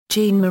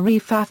Jean-Marie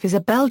Pfaff is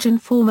a Belgian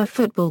former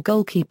football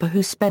goalkeeper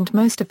who spent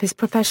most of his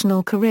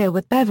professional career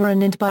with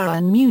Beveren and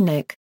Bayern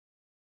Munich.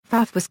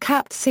 Pfaff was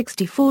capped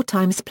 64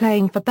 times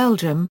playing for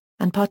Belgium,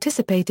 and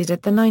participated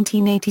at the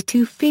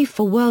 1982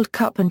 FIFA World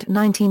Cup and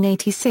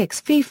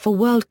 1986 FIFA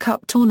World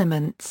Cup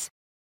tournaments.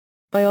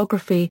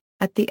 Biography: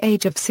 at the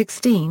age of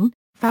 16,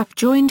 Pfaff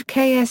joined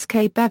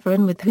KSK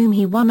Beveren, with whom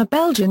he won a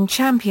Belgian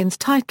Champions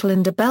title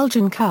and a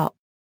Belgian Cup.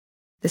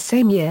 The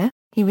same year,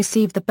 he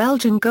received the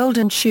Belgian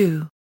Golden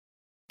Shoe.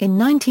 In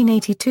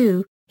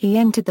 1982, he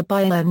entered the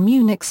Bayern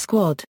Munich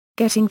squad,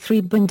 getting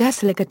 3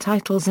 Bundesliga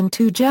titles and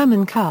 2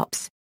 German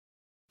Cups.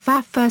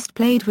 Pfaff first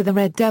played with the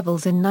Red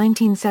Devils in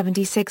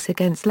 1976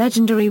 against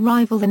legendary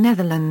rival the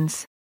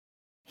Netherlands.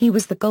 He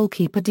was the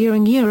goalkeeper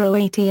during Euro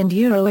 80 and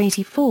Euro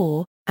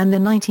 84, and the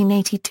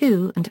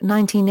 1982 and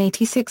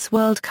 1986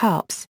 World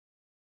Cups.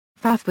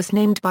 Pfaff was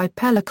named by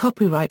Pella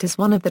Copyright as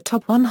one of the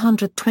top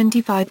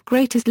 125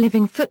 greatest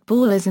living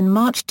footballers in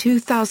March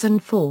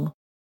 2004.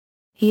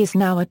 He is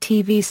now a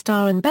TV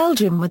star in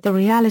Belgium, with the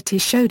reality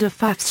show De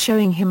Pfaff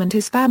showing him and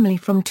his family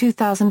from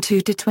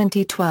 2002 to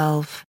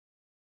 2012.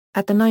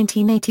 At the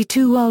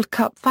 1982 World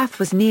Cup, Pfaff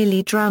was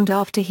nearly drowned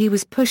after he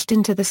was pushed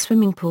into the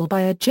swimming pool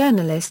by a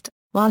journalist,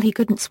 while he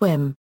couldn't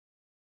swim.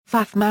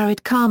 Pfaff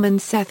married Carmen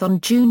Seth on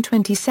June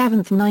 27,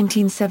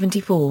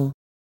 1974.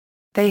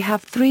 They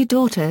have 3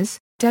 daughters,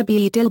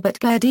 Debbie Dilbert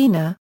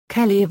Gerdina,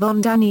 Kelly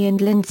Yvonne Danny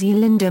and Lindsay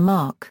Linda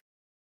Mark.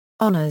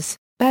 Honours: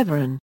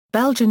 Beveren,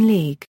 Belgian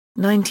League,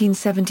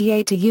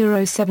 1978 to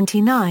Euro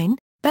 79,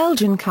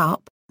 Belgian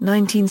Cup,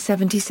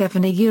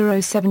 1977 a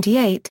Euro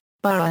 78,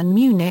 Bayern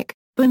Munich,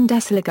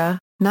 Bundesliga,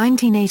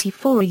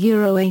 1984 a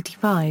Euro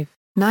 85,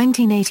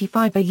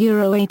 1985 a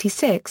Euro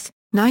 86,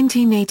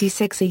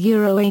 1986 a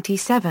Euro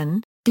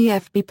 87,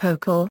 DFB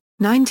Pokal,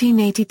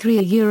 1983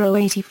 a Euro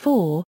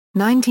 84,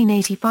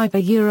 1985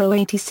 a Euro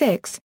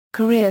 86,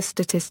 Career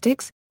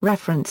statistics,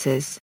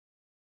 references.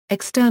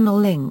 External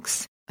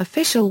links: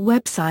 official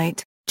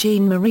website,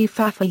 Jean-Marie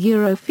Pfaff, a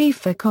Euro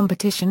FIFA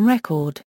competition record.